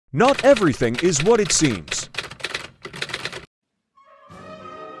Not everything is what it seems.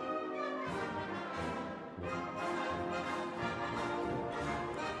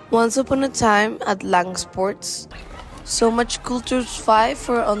 Once upon a time at Lang Sports, so much cultures fight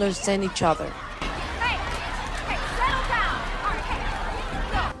for understand each other. Hi,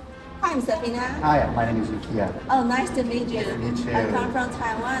 I'm Saphina. Hi, my name is Yukiya. Oh, nice to meet you. Nice to meet you. I come from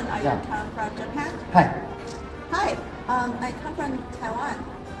Taiwan. Are Yeah. you come from Japan? Hi. Hi, I come from Taiwan.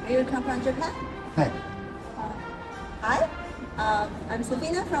 Are you come from Japan? Hi. Hi, I'm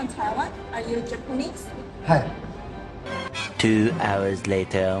Saphina from Taiwan. Are you Japanese? Hi. 2 hours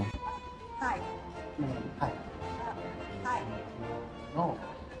later. Hi. Hi. Hi. No.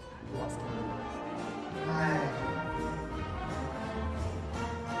 Hi.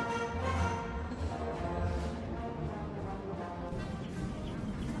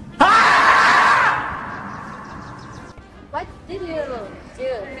 What did you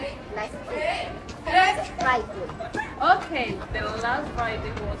do last week? Friday. Okay, the last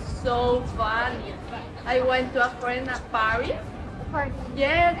Friday was so funny. I went to a friend at Paris.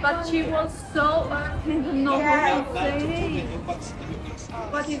 Yes, but she was so I don't know what to say.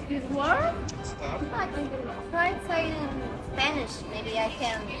 What is this word? Try saying in Spanish. Maybe I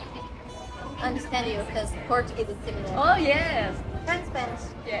can understand you because Portuguese is similar. Oh yes. Try Spanish.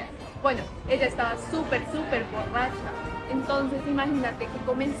 Yes. Bueno, ella estaba súper borracha. Entonces imagínate que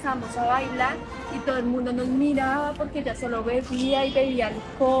comenzamos a bailar y todo el mundo nos miraba porque ella solo bebía y bebía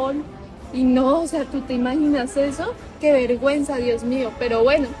alcohol. Y no, o sea, ¿tú te imaginas eso? ¡Qué vergüenza, Dios mío! Pero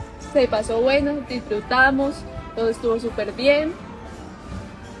bueno, se pasó bueno, disfrutamos, todo estuvo súper bien.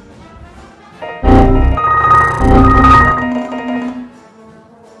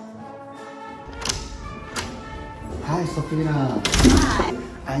 Hi, Saphina. Hi.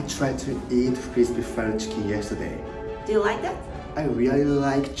 I tried to eat crispy fried chicken yesterday. Do you like that? I really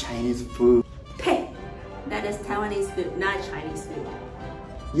like Chinese food. Pay. That is Taiwanese food, not Chinese food.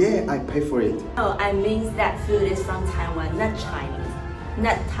 Yeah, I pay for it. Oh, I mean that food is from Taiwan, not Chinese.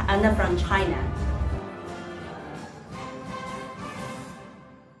 Not from China.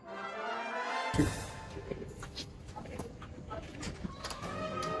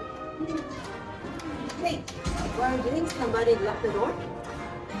 Hey, what are you doing? Somebody locked the door?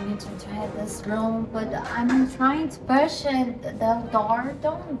 I need to try this room, but I'm trying to push it. The door.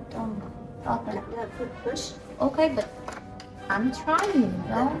 Don't open. Push. Okay, but I'm trying.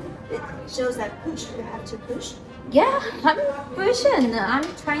 No? It shows that push. You have to push. Yeah, I'm pushing. I'm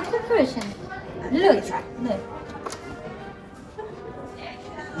trying to push it. Look, look.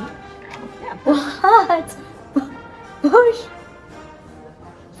 What? Push.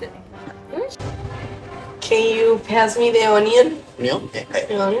 Push. Can you pass me the onion? Onion? Yeah.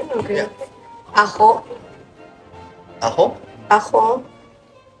 The onion? Okay. Yeah. Ajo. Ajo? Ajo.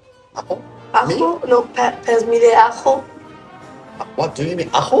 Ajo? Ajo. No, pass me the ajo. What do you mean?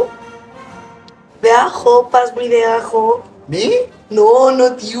 Ajo? The ajo. Pass me the ajo. Me? No,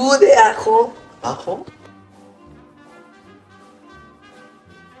 not you, the ajo. Ajo?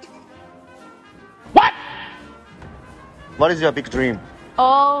 What is your big dream?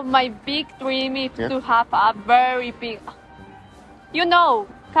 Oh, my big dream is to have a very big, you know,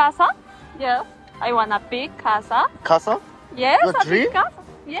 casa? Yes, I want a big casa. Casa? Yes, Your a dream? big casa.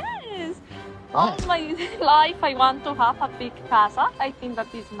 Yes. Oh. All my life I want to have a big casa. I think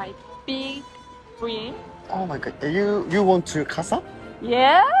that is my big dream. Oh my god. You want to casa?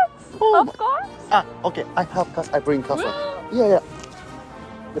 Yes, Oh of my- course. Ah, okay. I have casa. I bring casa. Yeah.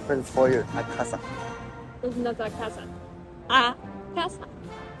 Depends for you. I casa. It's not a casa. A casa.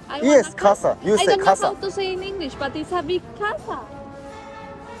 I want Yes, a casa. You I say don't know casa. how to say in English, but it's a big casa.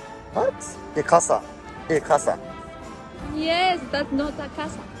 What? A casa. A casa. Yes, that's not a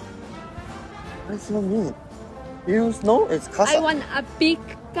casa. What does it mean? You know it's casa. I want a big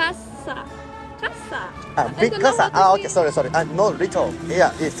casa. Casa. Ah, I big don't know casa. how to Ah, say okay. Sorry. No, little.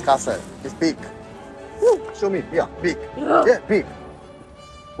 Yeah, it's casa. It's big. Woo, show me. Yeah, big. Yeah, big.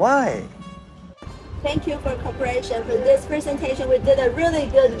 Why? Thank you for cooperation for this presentation. We did a really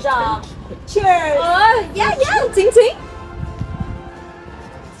good job. Cheers! Yeah, Ting Ting.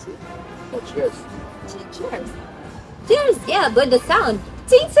 Oh, cheers. Cheers. Cheers. Yeah, good the sound.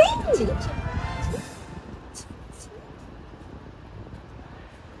 Ting ting.